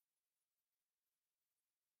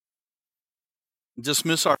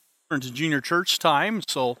dismiss our children to junior church time,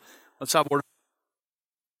 so let's have a word.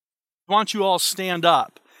 I want you all stand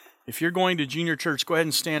up. If you're going to junior church, go ahead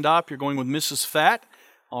and stand up. You're going with Mrs. Fett,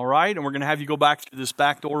 all right? And we're going to have you go back through this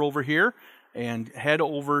back door over here and head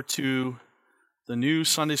over to the new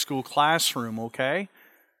Sunday school classroom, okay?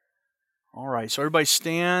 All right, so everybody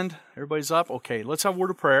stand. Everybody's up? Okay, let's have a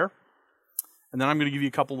word of prayer. And then I'm going to give you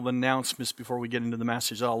a couple of announcements before we get into the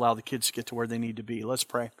message. I'll allow the kids to get to where they need to be. Let's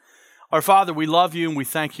pray. Our Father, we love you and we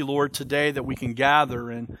thank you, Lord, today that we can gather.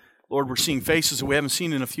 And Lord, we're seeing faces that we haven't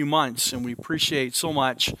seen in a few months. And we appreciate so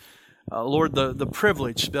much, Lord, the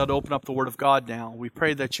privilege to be able to open up the Word of God now. We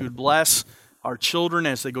pray that you would bless our children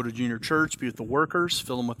as they go to junior church, be with the workers,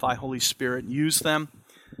 fill them with thy Holy Spirit, and use them.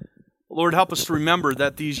 Lord, help us to remember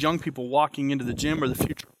that these young people walking into the gym are the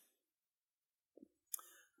future.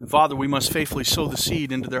 And Father, we must faithfully sow the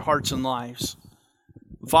seed into their hearts and lives.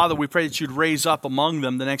 Father, we pray that you'd raise up among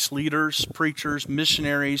them the next leaders, preachers,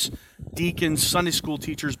 missionaries, deacons, Sunday school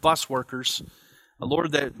teachers, bus workers.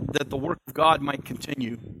 Lord, that the work of God might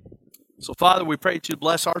continue. So, Father, we pray that you'd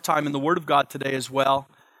bless our time in the Word of God today as well.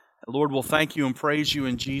 Lord, we'll thank you and praise you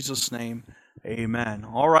in Jesus' name. Amen.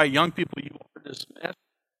 All right, young people, you are dismissed.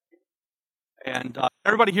 And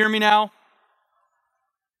everybody hear me now?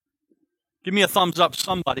 Give me a thumbs up,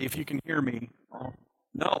 somebody, if you can hear me.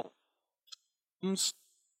 No. Thumbs?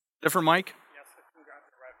 Different mic? Yes, we got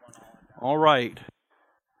the red one. All right.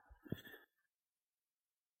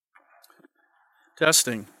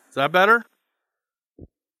 Testing. Is that better?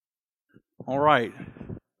 All right.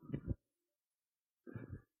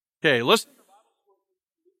 Okay, let's...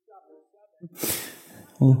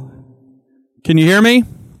 Can you hear me?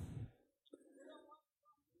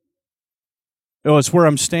 Oh, it's where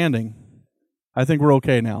I'm standing. I think we're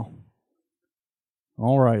okay now.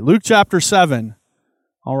 All right. Luke chapter 7.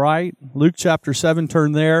 All right. Luke chapter 7,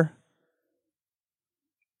 turn there.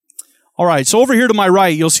 All right. So over here to my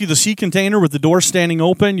right, you'll see the sea container with the door standing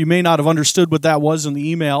open. You may not have understood what that was in the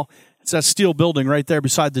email. It's that steel building right there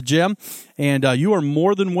beside the gym. And you are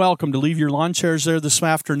more than welcome to leave your lawn chairs there this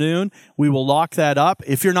afternoon. We will lock that up.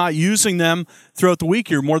 If you're not using them throughout the week,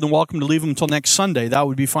 you're more than welcome to leave them until next Sunday. That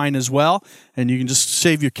would be fine as well. And you can just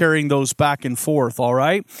save you carrying those back and forth, all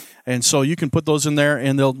right? And so you can put those in there,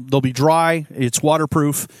 and they'll be dry. It's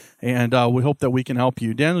waterproof, and we hope that we can help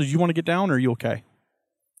you. Daniel, do you want to get down, or are you okay?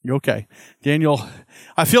 You're okay. Daniel,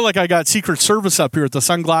 I feel like I got Secret Service up here with the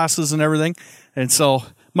sunglasses and everything. And so...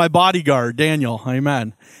 my bodyguard, Daniel.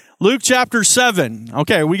 Amen. Luke chapter 7.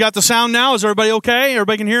 Okay, we got the sound now. Is everybody okay?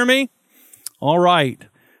 Everybody can hear me? All right.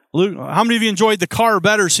 Luke, how many of you enjoyed the car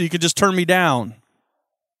better so you could just turn me down?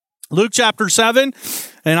 Luke chapter 7,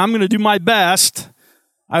 and I'm going to do my best.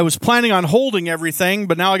 I was planning on holding everything,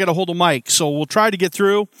 but now I got to hold a mic. So we'll try to get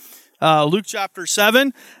through Luke chapter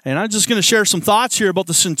 7, and I'm just going to share some thoughts here about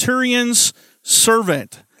the centurion's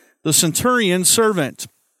servant. The centurion's servant.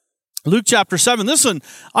 Luke chapter 7, this is an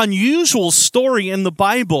unusual story in the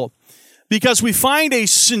Bible because we find a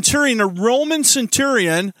centurion, a Roman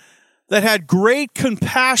centurion, that had great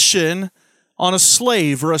compassion on a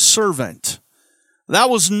slave or a servant. That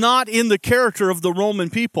was not in the character of the Roman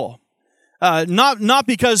people. Not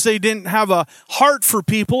because they didn't have a heart for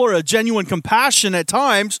people or a genuine compassion at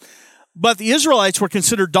times, but the Israelites were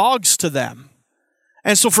considered dogs to them.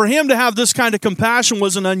 And so for him to have this kind of compassion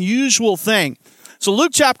was an unusual thing. So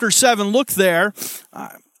Luke chapter 7, look there.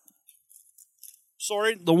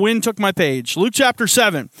 Sorry, the wind took my page. Luke chapter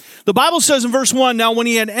 7. The Bible says in verse 1, now when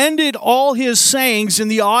he had ended all his sayings in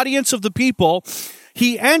the audience of the people,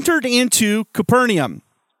 he entered into Capernaum.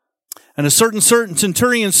 And a certain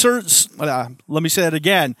centurion, let me say that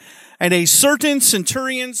again. And a certain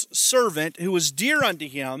centurion's servant who was dear unto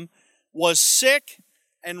him was sick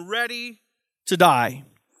and ready to die.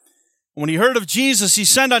 When he heard of Jesus, he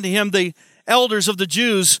sent unto him the elders of the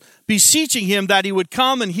Jews, beseeching him that he would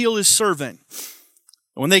come and heal his servant.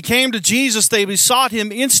 When they came to Jesus, they besought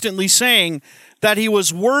him instantly, saying that he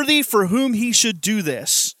was worthy for whom he should do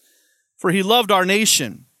this, for he loved our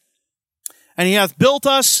nation. And he hath built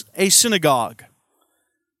us a synagogue.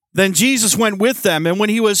 Then Jesus went with them, and when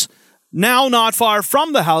he was now not far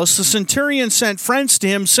from the house, the centurion sent friends to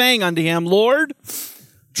him, saying unto him, Lord,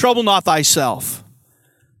 trouble not thyself,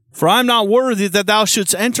 for I am not worthy that thou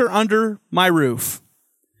shouldst enter under my roof.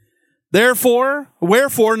 Wherefore,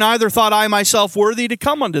 neither thought I myself worthy to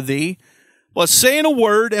come unto thee, but say in a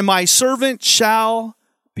word, and my servant shall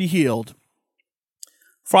be healed.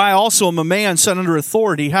 For I also am a man set under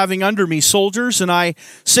authority, having under me soldiers, and I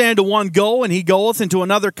say unto one, go, and he goeth, and to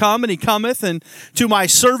another, come, and he cometh, and to my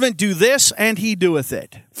servant, do this, and he doeth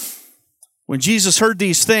it. When Jesus heard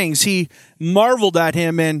these things, he marveled at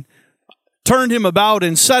him, and turned him about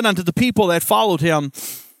and said unto the people that followed him,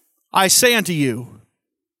 I say unto you,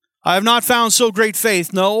 I have not found so great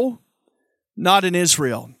faith, no, not in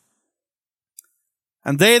Israel.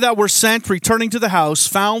 And they that were sent, returning to the house,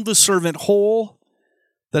 found the servant whole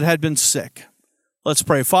that had been sick. Let's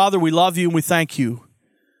pray. Father, we love you and we thank you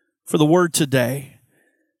for the word today.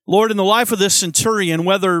 Lord, in the life of this centurion,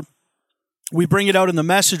 whether we bring it out in the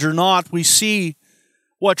message or not, we see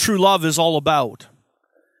what true love is all about.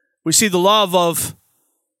 We see the love of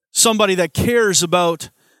somebody that cares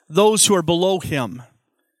about those who are below him.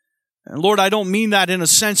 And Lord, I don't mean that in a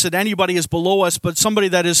sense that anybody is below us, but somebody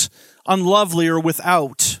that is unlovely or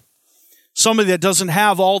without. Somebody that doesn't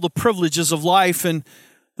have all the privileges of life. And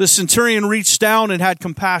the centurion reached down and had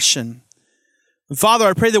compassion. And Father,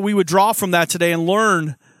 I pray that we would draw from that today and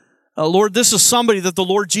learn, Lord, this is somebody that the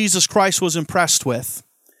Lord Jesus Christ was impressed with.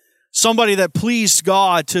 Somebody that pleased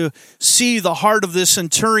God to see the heart of this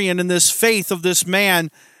centurion and this faith of this man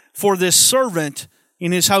for this servant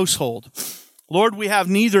in his household. Lord, we have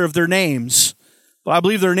neither of their names, but I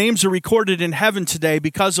believe their names are recorded in heaven today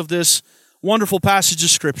because of this wonderful passage of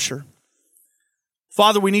Scripture.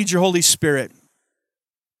 Father, we need your Holy Spirit.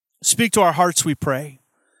 Speak to our hearts, we pray.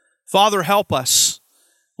 Father, help us,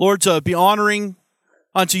 Lord, to be honoring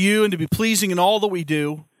unto you and to be pleasing in all that we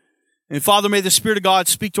do. And Father, may the Spirit of God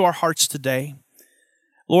speak to our hearts today.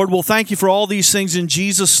 Lord, we'll thank you for all these things in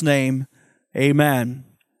Jesus' name. Amen.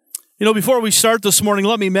 You know, before we start this morning,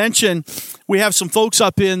 let me mention we have some folks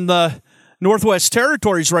up in the Northwest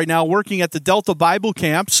Territories right now working at the Delta Bible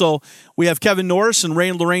Camp. So we have Kevin Norris and Ray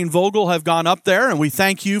and Lorraine Vogel have gone up there, and we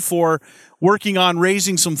thank you for working on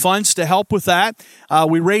raising some funds to help with that.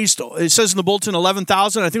 We raised, it says in the bulletin,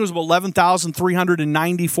 $11,000. I think it was about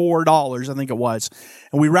 $11,394, I think it was.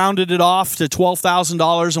 And we rounded it off to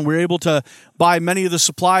 $12,000, and we were able to buy many of the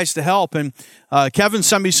supplies to help. And Kevin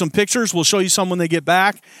sent me some pictures. We'll show you some when they get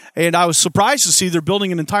back. And I was surprised to see they're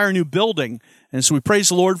building an entire new building. And so we praise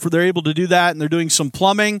the Lord for they're able to do that. And they're doing some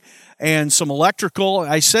plumbing and some electrical.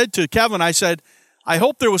 I said to Kevin, I said, I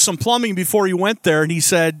hope there was some plumbing before you went there. And he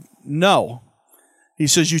said, no. He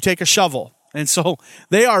says, you take a shovel. And so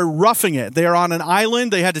they are roughing it. They are on an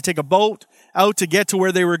island. They had to take a boat out to get to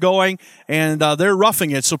where they were going, and they're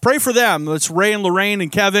roughing it. So pray for them. It's Ray and Lorraine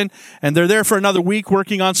and Kevin, and they're there for another week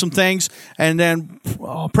working on some things. And then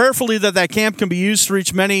prayerfully that camp can be used to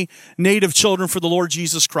reach many native children for the Lord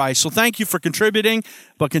Jesus Christ. So thank you for contributing,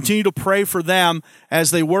 but continue to pray for them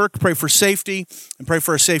as they work. Pray for safety, and pray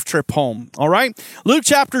for a safe trip home. All right? Luke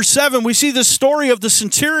chapter 7, we see the story of the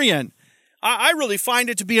centurion. I really find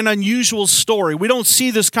it to be an unusual story. We don't see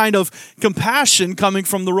this kind of compassion coming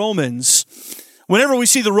from the Romans. Whenever we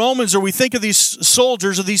see the Romans or we think of these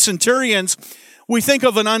soldiers or these centurions, we think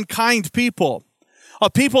of an unkind people, a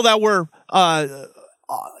people that were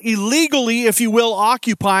illegally, if you will,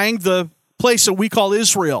 occupying the place that we call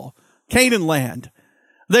Israel, Canaan land.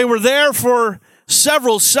 They were there for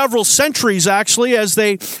several centuries, actually, as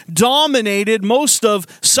they dominated most of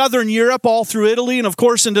southern Europe, all through Italy, and of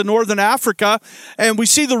course into northern Africa. And we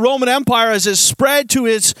see the Roman Empire as it spread to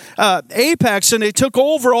its apex, and it took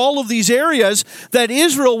over all of these areas, that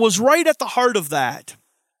Israel was right at the heart of that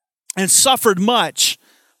and suffered much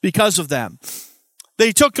because of them.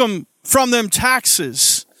 They took from them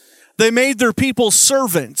taxes. They made their people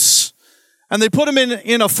servants, and they put them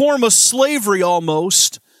in a form of slavery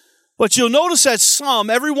almost. But you'll notice that some,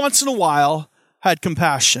 every once in a while, had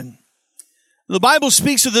compassion. The Bible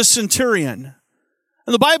speaks of this centurion.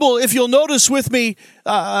 And the Bible, if you'll notice with me,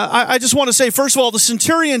 I just want to say, first of all, the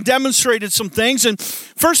centurion demonstrated some things. And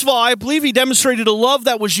first of all, I believe he demonstrated a love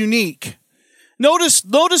that was unique. Notice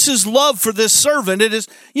his love for this servant. It is,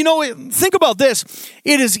 think about this.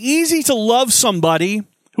 It is easy to love somebody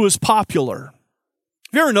who is popular.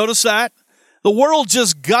 Have you ever noticed that? The world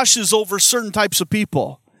just gushes over certain types of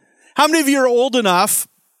people. How many of you are old enough,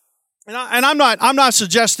 and I'm not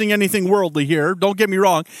suggesting anything worldly here, don't get me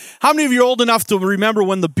wrong. How many of you are old enough to remember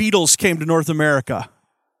when the Beatles came to North America?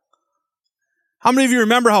 How many of you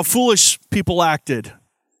remember how foolish people acted?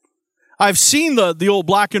 I've seen the old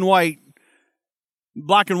black and white. You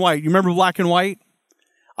remember black and white?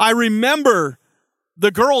 I remember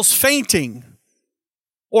the girls fainting.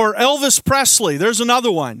 Or Elvis Presley, there's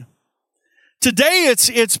another one. Today,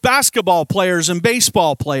 it's basketball players and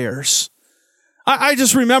baseball players. I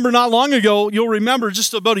just remember not long ago, you'll remember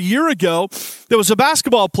just about a year ago, there was a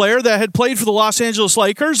basketball player that had played for the Los Angeles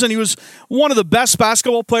Lakers, and he was one of the best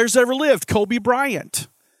basketball players that ever lived, Kobe Bryant.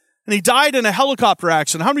 And he died in a helicopter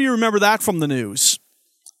accident. How many of you remember that from the news?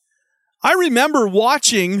 I remember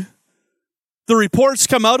watching the reports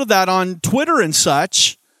come out of that on Twitter and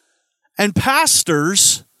such, and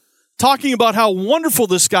pastors talking about how wonderful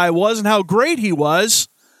this guy was and how great he was.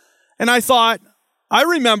 And I thought, I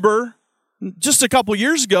remember just a couple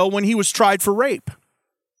years ago when he was tried for rape.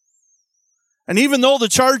 And even though the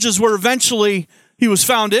charges were eventually, he was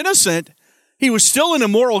found innocent, he was still an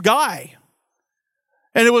immoral guy.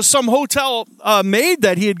 And it was some hotel maid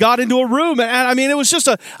that he had got into a room. And I mean, it was just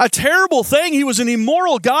a terrible thing. He was an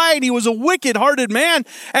immoral guy and he was a wicked-hearted man.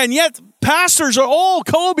 And yet pastors are, oh,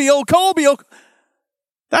 Kobe.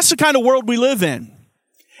 That's the kind of world we live in.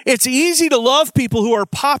 It's easy to love people who are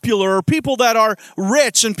popular or people that are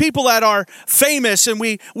rich and people that are famous, and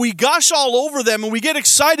we gush all over them and we get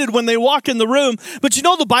excited when they walk in the room. But you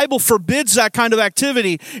know, the Bible forbids that kind of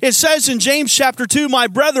activity. It says in James chapter 2, my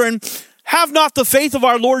brethren, have not the faith of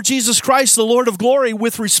our Lord Jesus Christ, the Lord of glory,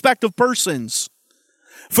 with respect of persons.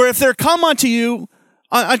 For if there come unto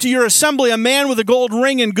your assembly a man with a gold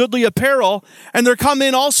ring and goodly apparel, and there come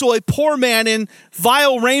in also a poor man in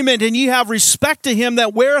vile raiment, and ye have respect to him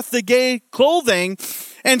that weareth the gay clothing,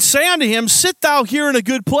 and say unto him, sit thou here in a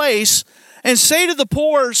good place, and say to the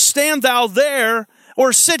poor, stand thou there,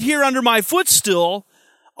 or sit here under my footstool,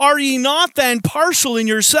 are ye not then partial in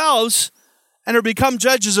yourselves, and are become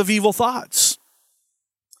judges of evil thoughts?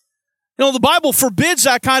 You know, the Bible forbids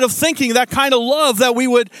that kind of thinking, that kind of love, that we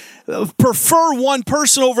would prefer one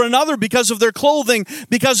person over another because of their clothing,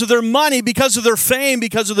 because of their money, because of their fame,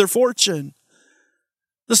 because of their fortune.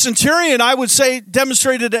 The centurion, I would say,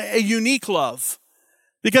 demonstrated a unique love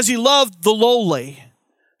because he loved the lowly.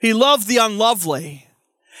 He loved the unlovely.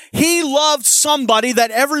 He loved somebody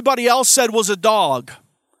that everybody else said was a dog.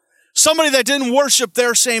 Somebody that didn't worship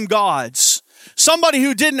their same gods. Somebody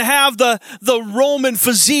who didn't have the Roman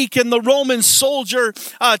physique and the Roman soldier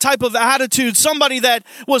type of attitude. Somebody that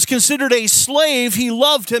was considered a slave. He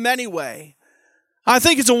loved him anyway. I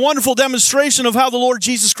think it's a wonderful demonstration of how the Lord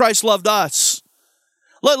Jesus Christ loved us.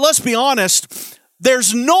 Let's be honest.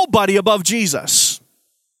 There's nobody above Jesus.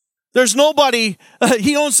 There's nobody.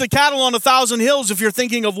 He owns the cattle on 1,000 hills if you're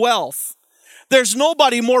thinking of wealth. There's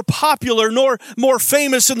nobody more popular nor more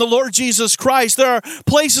famous than the Lord Jesus Christ. There are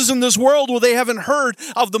places in this world where they haven't heard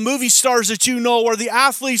of the movie stars that you know or the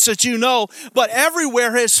athletes that you know, but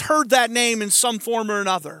everywhere has heard that name in some form or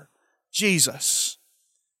another. Jesus.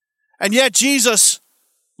 And yet Jesus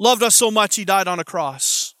loved us so much, he died on a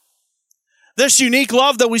cross. This unique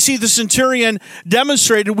love that we see the centurion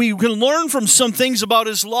demonstrated, we can learn from some things about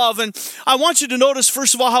his love. And I want you to notice,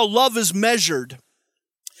 first of all, how love is measured.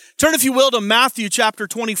 Turn, if you will, to Matthew chapter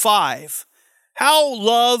 25. How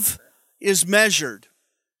love is measured.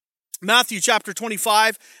 Matthew chapter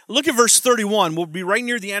 25. Look at verse 31. We'll be right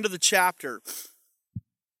near the end of the chapter.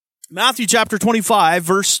 Matthew chapter 25,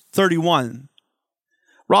 verse 31.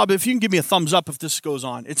 Rob, if you can give me a thumbs up if this goes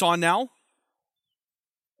on. It's on now?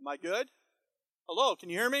 Am I good? Hello, can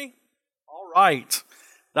you hear me? All right.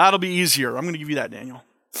 That'll be easier. I'm going to give you that, Daniel.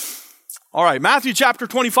 All right, Matthew chapter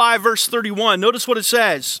 25, verse 31. Notice what it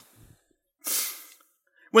says.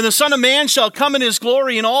 When the Son of Man shall come in his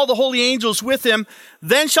glory and all the holy angels with him,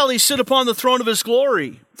 then shall he sit upon the throne of his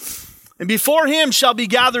glory. And before him shall be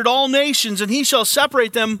gathered all nations, and he shall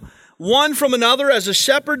separate them one from another, as a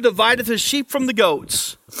shepherd divideth his sheep from the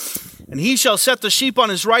goats. And he shall set the sheep on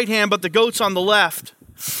his right hand, but the goats on the left.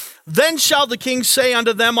 Then shall the king say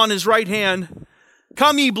unto them on his right hand,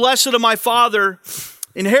 Come ye blessed of my Father,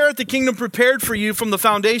 inherit the kingdom prepared for you from the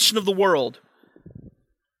foundation of the world.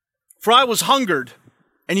 For I was hungered,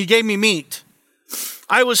 and you gave me meat.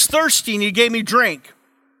 I was thirsty, and you gave me drink.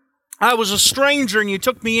 I was a stranger, and you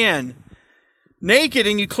took me in. Naked,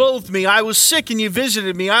 and you clothed me. I was sick, and you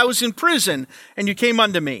visited me. I was in prison, and you came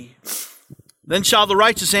unto me. Then shall the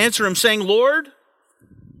righteous answer him, saying, Lord,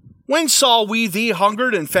 when saw we thee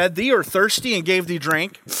hungered and fed thee, or thirsty and gave thee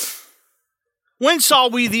drink? When saw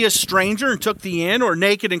we thee a stranger and took thee in, or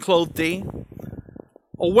naked and clothed thee?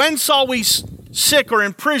 Or when saw we sick or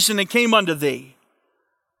in prison and came unto thee?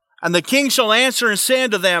 And the king shall answer and say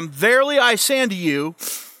unto them, Verily I say unto you,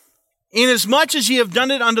 inasmuch as ye have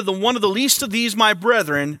done it unto one of the least of these my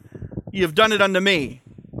brethren, ye have done it unto me.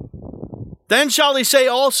 Then shall he say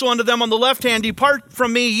also unto them on the left hand, Depart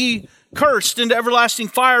from me, ye cursed, into everlasting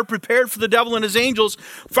fire, prepared for the devil and his angels.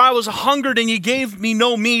 For I was hungered, and ye gave me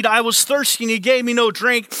no meat. I was thirsty, and ye gave me no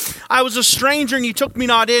drink. I was a stranger, and ye took me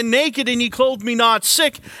not in. Naked, and ye clothed me not.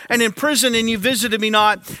 Sick, and in prison, and ye visited me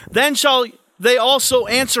not. Then shall they also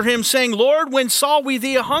answer him, saying, Lord, when saw we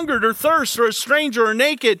thee hungered, or thirst, or a stranger, or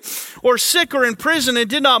naked, or sick, or in prison, and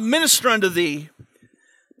did not minister unto thee?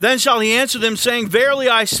 Then shall he answer them, saying, Verily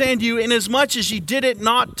I say unto you, inasmuch as ye did it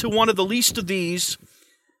not to one of the least of these,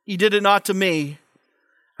 ye did it not to me.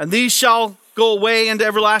 And these shall go away into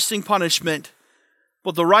everlasting punishment,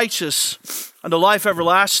 but the righteous unto life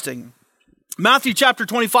everlasting. Matthew chapter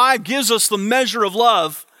 25 gives us the measure of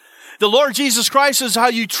love. The Lord Jesus Christ says, how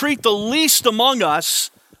you treat the least among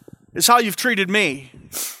us is how you've treated me.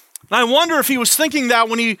 And I wonder if he was thinking that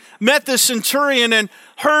when he met this centurion and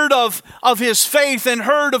heard of his faith and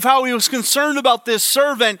heard of how he was concerned about this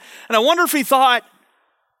servant. And I wonder if he thought,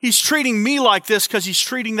 he's treating me like this because he's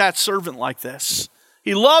treating that servant like this.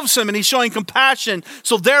 He loves him and he's showing compassion.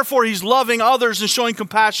 So therefore he's loving others and showing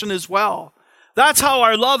compassion as well. That's how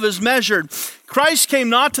our love is measured. Christ came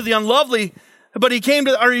not to the unlovely, but he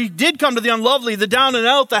did come to the unlovely, the down and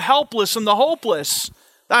out, the helpless and the hopeless.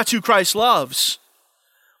 That's who Christ loves.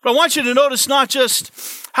 But I want you to notice not just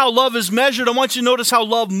how love is measured, I want you to notice how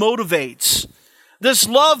love motivates. This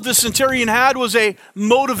love the centurion had was a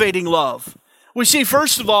motivating love. We see,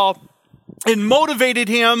 first of all, it motivated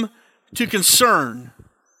him to concern.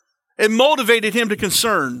 It motivated him to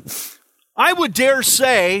concern. I would dare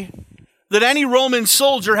say that any Roman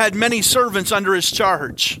soldier had many servants under his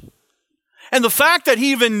charge. And the fact that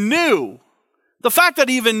he even knew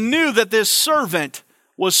that this servant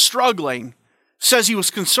was struggling says he was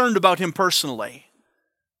concerned about him personally.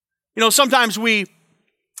 You know, sometimes we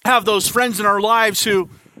have those friends in our lives who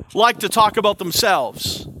like to talk about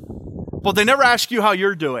themselves, but they never ask you how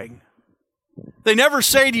you're doing. They never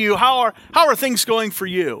say to you, how are things going for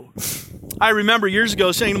you? I remember years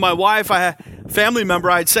ago saying to my wife, a family member,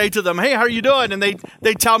 I'd say to them, hey, how are you doing? And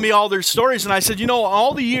they'd tell me all their stories. And I said, you know,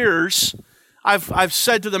 all the years I've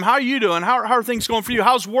said to them, how are you doing? How are things going for you?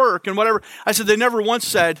 How's work? And whatever. I said, they never once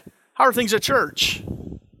said, how are things at church?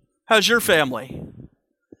 How's your family?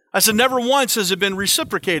 I said, never once has it been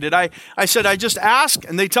reciprocated. I said, I just ask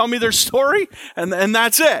and they tell me their story and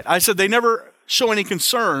that's it. I said, they never show any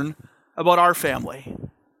concern about our family.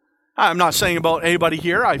 I'm not saying about anybody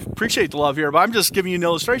here. I appreciate the love here, but I'm just giving you an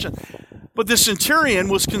illustration. But the centurion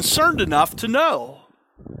was concerned enough to know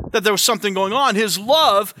that there was something going on. His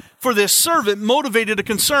love for this servant motivated a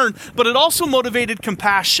concern, but it also motivated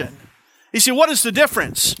compassion. You see, what is the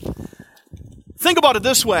difference? Think about it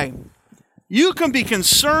this way. You can be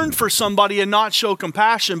concerned for somebody and not show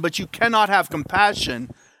compassion, but you cannot have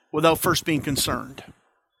compassion without first being concerned.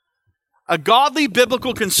 A godly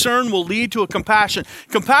biblical concern will lead to a compassion.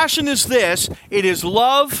 Compassion is this: it is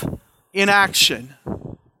love in action.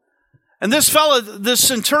 And this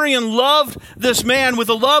centurion loved this man with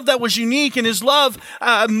a love that was unique, and his love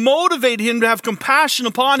motivated him to have compassion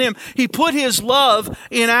upon him. He put his love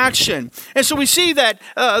in action. And so we see that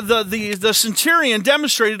the centurion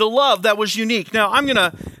demonstrated a love that was unique. Now, I'm going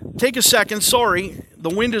to take a second. Sorry,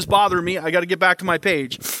 the wind is bothering me. I got to get back to my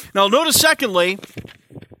page. Now, notice secondly,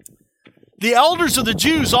 the elders of the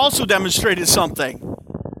Jews also demonstrated something.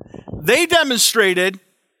 They demonstrated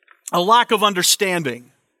a lack of understanding.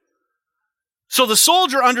 So the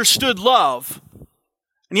soldier understood love,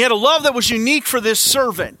 and he had a love that was unique for this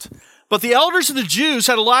servant. But the elders of the Jews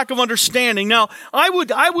had a lack of understanding. Now, I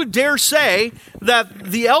would dare say that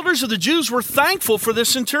the elders of the Jews were thankful for this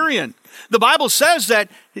centurion. The Bible says that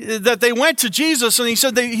they went to Jesus and he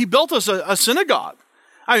said he built us a synagogue.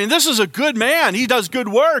 I mean, this is a good man. He does good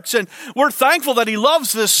works, and we're thankful that he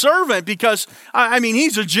loves this servant because, I mean,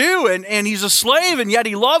 he's a Jew and he's a slave, and yet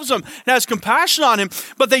he loves him and has compassion on him.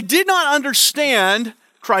 But they did not understand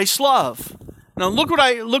Christ's love. Now, look what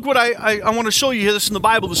I want to show you this in the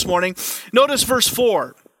Bible this morning. Notice verse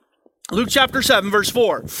 4. Luke chapter 7, verse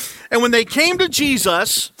 4. And when they came to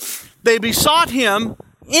Jesus, they besought him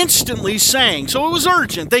instantly, saying, so it was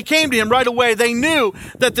urgent. They came to him right away. They knew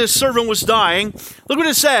that this servant was dying. Look what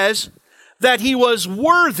it says, that he was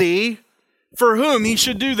worthy for whom he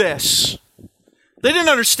should do this. They didn't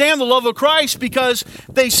understand the love of Christ because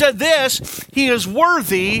they said this: he is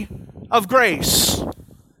worthy of grace.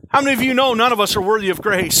 How many of you know none of us are worthy of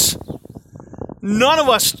grace? None of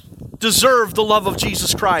us deserve the love of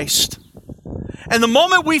Jesus Christ. And the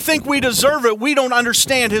moment we think we deserve it, we don't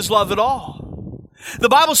understand his love at all. The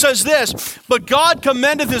Bible says this: but God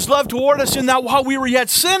commendeth his love toward us in that while we were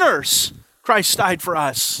yet sinners, Christ died for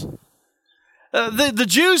us. The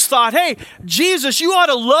Jews thought, hey, Jesus, you ought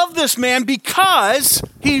to love this man because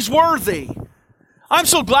he's worthy. I'm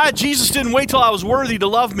so glad Jesus didn't wait till I was worthy to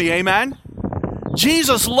love me, amen?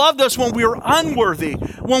 Jesus loved us when we were unworthy,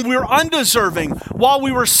 when we were undeserving, while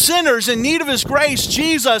we were sinners in need of his grace.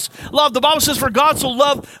 Jesus loved. The Bible says, for God so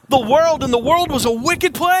loved the world, and the world was a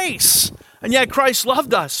wicked place and yet Christ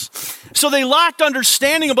loved us. So they lacked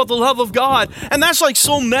understanding about the love of God. And that's like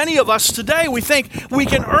so many of us today. We think we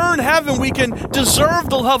can earn heaven, we can deserve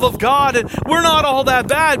the love of God, and we're not all that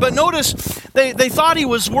bad. But notice, they thought he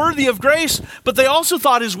was worthy of grace, but they also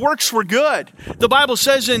thought his works were good. The Bible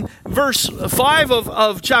says in verse 5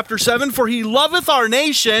 of chapter 7, "For he loveth our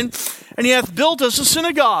nation, and he hath built us a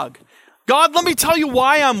synagogue." God, let me tell you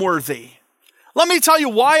why I'm worthy. Let me tell you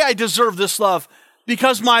why I deserve this love.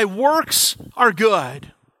 Because my works are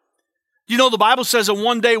good. You know, the Bible says that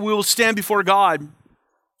one day we will stand before God,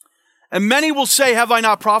 and many will say, "Have I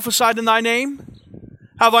not prophesied in thy name?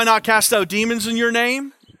 Have I not cast out demons in your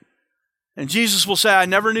name?" And Jesus will say, "I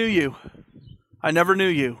never knew you. I never knew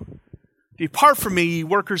you. Depart from me, ye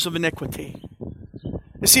workers of iniquity."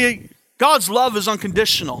 You see, God's love is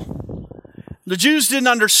unconditional. The Jews didn't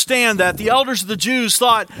understand that. The elders of the Jews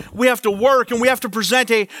thought we have to work and we have to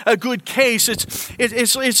present a good case.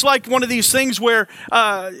 It's like one of these things where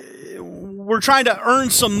we're trying to earn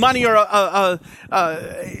some money or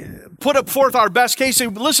put up forth our best case. Say,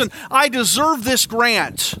 "Listen, I deserve this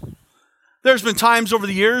grant." There's been times over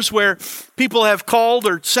the years where people have called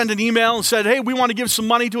or sent an email and said, "Hey, we want to give some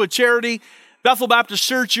money to a charity. Bethel Baptist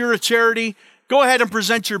Church, you're a charity. Go ahead and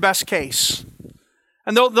present your best case."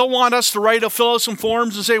 And they'll want us to fill out some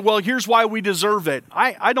forms and say, "Well, here's why we deserve it."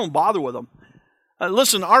 I don't bother with them.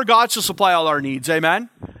 Listen, our God shall supply all our needs, amen?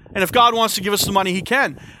 And if God wants to give us the money, he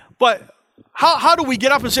can. But how do we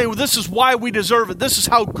get up and say, "Well, this is why we deserve it. This is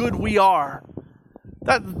how good we are"?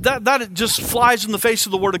 That just flies in the face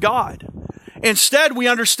of the Word of God. Instead, we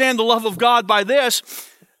understand the love of God by this: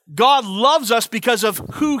 God loves us because of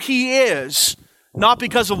who he is, not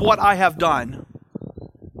because of what I have done.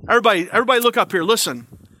 Everybody look up here. Listen.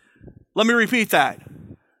 Let me repeat that.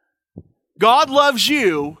 God loves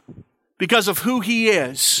you because of who he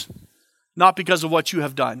is, not because of what you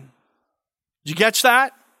have done. Did you catch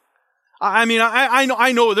that? I mean,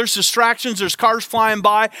 I know there's distractions. There's cars flying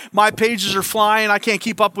by. My pages are flying. I can't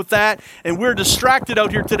keep up with that. And we're distracted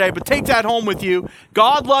out here today. But take that home with you.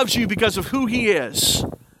 God loves you because of who he is,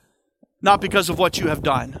 not because of what you have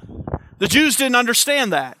done. The Jews didn't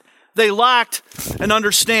understand that. They lacked an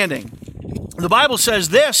understanding. The Bible says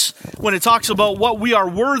this when it talks about what we are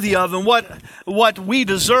worthy of and what we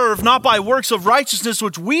deserve, not by works of righteousness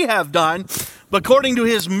which we have done, but according to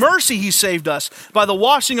his mercy he saved us by the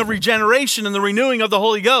washing of regeneration and the renewing of the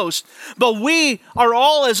Holy Ghost. But we are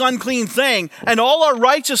all as unclean thing, and all our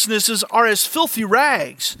righteousnesses are as filthy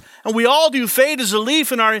rags. And we all do fade as a leaf,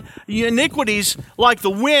 and our iniquities like the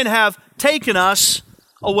wind have taken us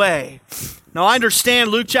away. Now, I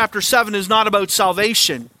understand Luke chapter 7 is not about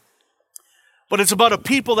salvation, but it's about a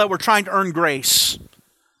people that were trying to earn grace,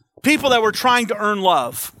 people that were trying to earn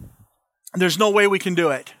love. And there's no way we can do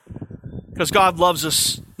it because God loves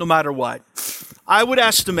us no matter what. I would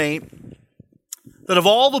estimate that of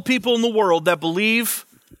all the people in the world that believe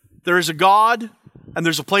there is a God and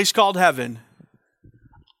there's a place called heaven,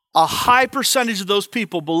 a high percentage of those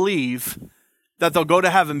people believe that they'll go to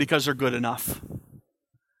heaven because they're good enough.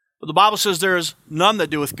 But the Bible says there is none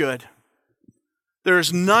that doeth good. There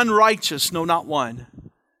is none righteous, no, not one.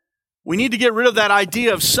 We need to get rid of that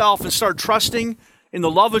idea of self and start trusting in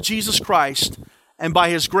the love of Jesus Christ, and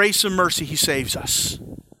by his grace and mercy, he saves us.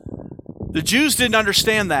 The Jews didn't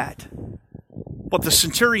understand that, but the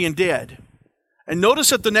centurion did. And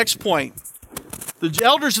notice at the next point, the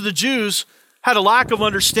elders of the Jews had a lack of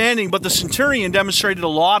understanding, but the centurion demonstrated a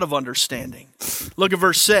lot of understanding. Look at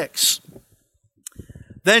verse 6.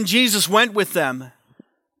 Then Jesus went with them,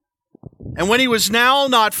 and when he was now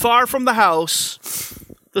not far from the house,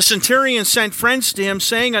 the centurion sent friends to him,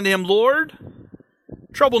 saying unto him, Lord,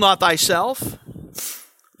 trouble not thyself,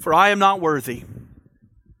 for I am not worthy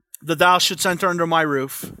that thou shouldst enter under my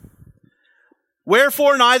roof.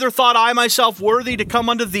 Wherefore neither thought I myself worthy to come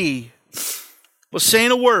unto thee, but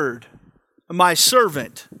saying a word, and my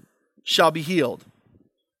servant shall be healed.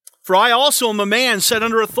 For I also am a man set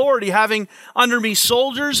under authority, having under me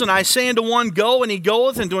soldiers, and I say unto one, Go, and he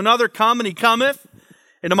goeth, and to another, Come, and he cometh,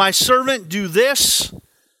 and to my servant, Do this,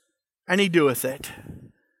 and he doeth it.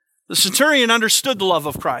 The centurion understood the love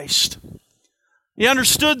of Christ. He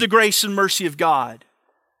understood the grace and mercy of God.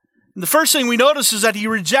 And the first thing we notice is that he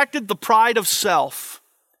rejected the pride of self.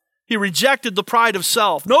 He rejected the pride of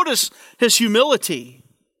self. Notice his humility.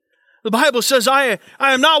 The Bible says, I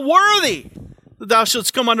am not worthy that thou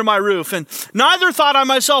shouldst come under my roof, and neither thought I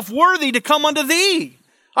myself worthy to come unto thee.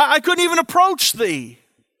 I couldn't even approach thee.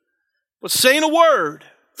 But saying a word,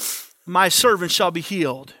 my servant shall be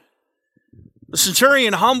healed. The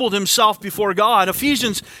centurion humbled himself before God.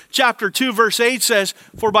 Ephesians chapter 2, verse 8 says,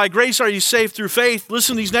 "For by grace are you saved through faith."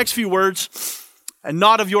 Listen to these next few words. "And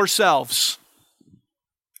not of yourselves."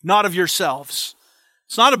 Not of yourselves.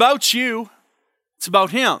 It's not about you. It's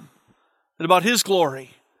about Him and about His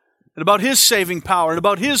glory and about His saving power and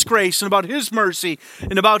about His grace and about His mercy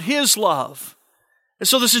and about His love. And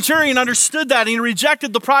so the centurion understood that, and he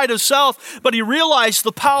rejected the pride of self, but he realized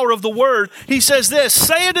the power of the word. He says this,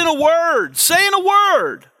 "Say it in a word, say in a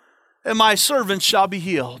word, and my servant shall be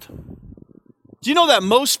healed." Do you know that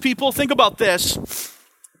most people, think about this,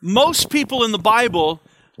 most people in the Bible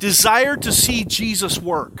desire to see Jesus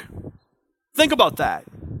work. Think about that.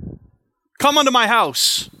 Come unto my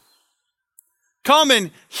house. Come and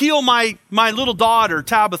heal my little daughter,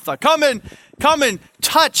 Tabitha. Come and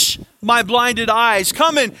touch my blinded eyes.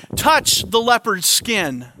 Come and touch the leopard's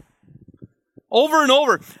skin. Over and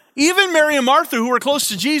over. Even Mary and Martha, who were close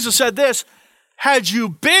to Jesus, said this, "Had you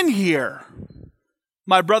been here,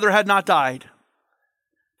 my brother had not died."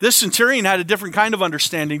 This centurion had a different kind of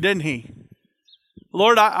understanding, didn't he?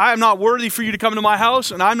 "Lord, I am not worthy for you to come to my house,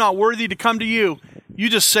 and I'm not worthy to come to you. You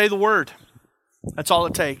just say the word." That's all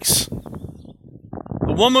it takes.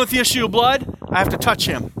 The woman with the issue of blood, I have to touch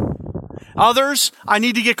him. Others, I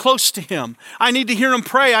need to get close to him. I need to hear him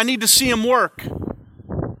pray. I need to see him work.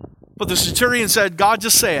 But the centurion said, "God,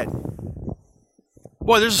 just say it."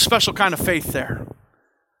 Boy, there's a special kind of faith there.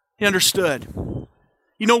 He understood.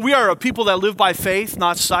 You know, we are a people that live by faith,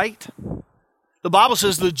 not sight. The Bible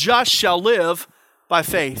says the just shall live by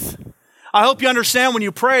faith. I hope you understand when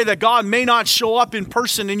you pray that God may not show up in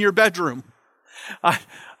person in your bedroom.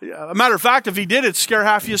 A matter of fact, if He did, it'd scare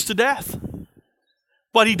half of us to death.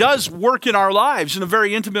 But He does work in our lives in a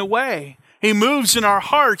very intimate way. He moves in our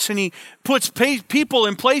hearts, and He puts people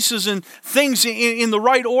in places and things in the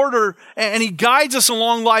right order, and He guides us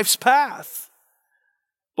along life's path.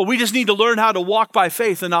 But we just need to learn how to walk by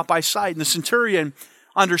faith and not by sight. And the centurion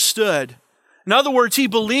understood. In other words, he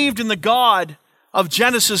believed in the God of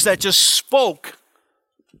Genesis that just spoke,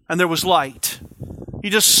 and there was light. He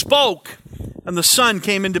just spoke, and the sun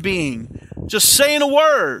came into being. Just saying a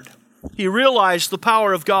word, he realized the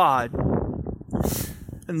power of God.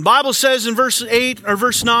 And the Bible says in verse 8 or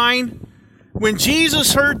verse 9, when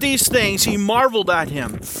Jesus heard these things, he marveled at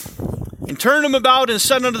him and turned him about and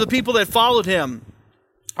said unto the people that followed him,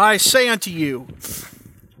 I say unto you,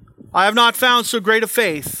 I have not found so great a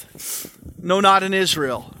faith, no, not in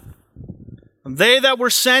Israel. And they that were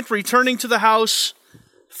sent, returning to the house,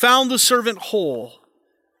 found the servant whole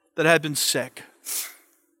that had been sick.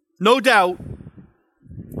 No doubt,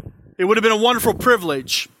 it would have been a wonderful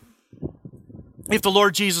privilege if the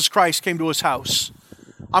Lord Jesus Christ came to his house.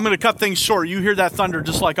 I'm going to cut things short. You hear that thunder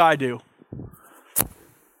just like I do.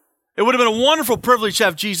 It would have been a wonderful privilege to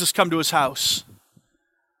have Jesus come to his house.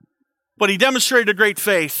 But he demonstrated a great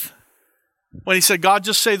faith when he said, God,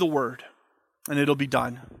 just say the word, and it'll be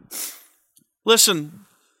done. Listen,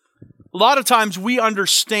 a lot of times we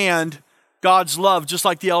understand God's love just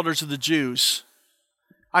like the elders of the Jews.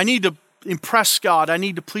 I need to impress God. I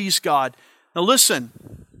need to please God. Now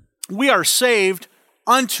listen, we are saved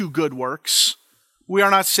unto good works. We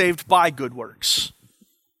are not saved by good works.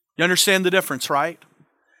 You understand the difference, right?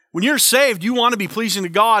 When you're saved, you want to be pleasing to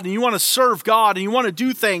God, and you want to serve God, and you want to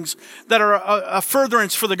do things that are a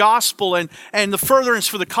furtherance for the gospel and the furtherance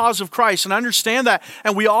for the cause of Christ. And I understand that,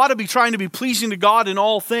 and we ought to be trying to be pleasing to God in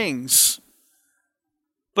all things.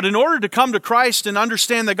 But in order to come to Christ and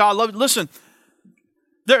understand that God loves, listen,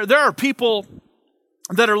 there are people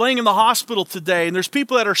that are laying in the hospital today, and there's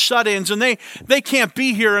people that are shut-ins, and they can't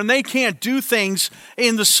be here, and they can't do things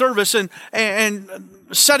in the service and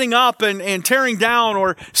setting up and tearing down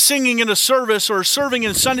or singing in a service or serving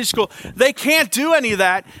in Sunday school. They can't do any of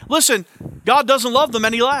that. Listen, God doesn't love them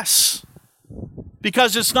any less,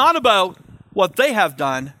 because it's not about what they have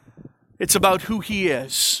done. It's about who He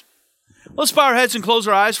is. Let's bow our heads and close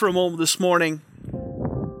our eyes for a moment this morning.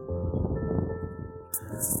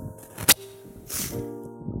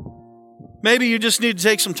 Maybe you just need to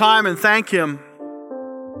take some time and thank Him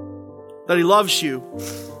that He loves you.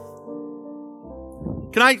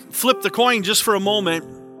 Can I flip the coin just for a moment?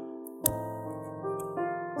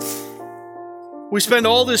 We spend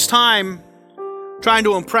all this time trying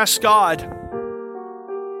to impress God,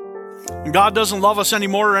 and God doesn't love us any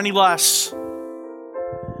more or any less.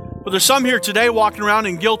 But there's some here today walking around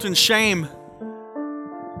in guilt and shame,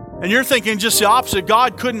 and you're thinking just the opposite.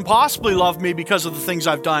 God couldn't possibly love me because of the things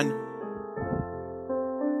I've done.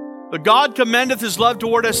 But God commendeth His love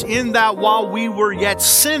toward us in that while we were yet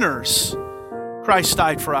sinners, Christ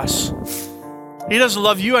died for us. He doesn't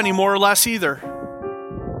love you any more or less either.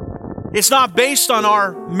 It's not based on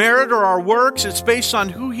our merit or our works. It's based on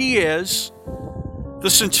who He is. The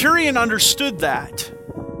centurion understood that.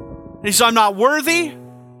 He said, I'm not worthy.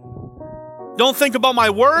 Don't think about my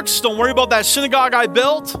works. Don't worry about that synagogue I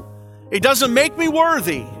built. It doesn't make me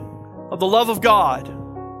worthy of the love of God.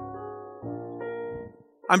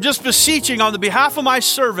 I'm just beseeching on the behalf of my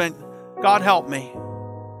servant, God help me.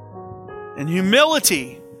 And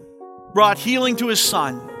humility brought healing to his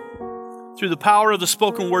son through the power of the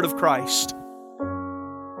spoken word of Christ.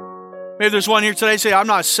 Maybe there's one here today say, I'm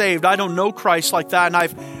not saved. I don't know Christ like that. And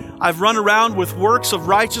I've run around with works of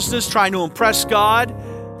righteousness, trying to impress God,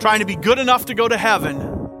 trying to be good enough to go to heaven.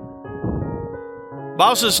 The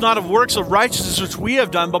Bible says it's not of works of righteousness which we have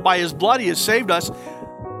done, but by His blood He has saved us.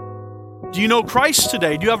 Do you know Christ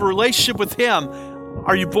today? Do you have a relationship with Him?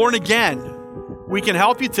 Are you born again? We can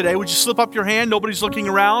help you today. Would you slip up your hand? Nobody's looking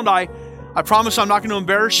around. I promise I'm not going to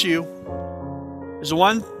embarrass you. Is there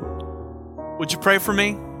one? Would you pray for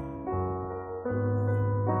me?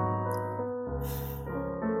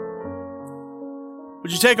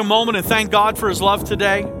 Would you take a moment and thank God for His love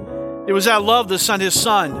today? It was that love that sent His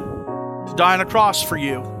Son to die on a cross for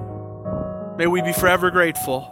you. May we be forever grateful.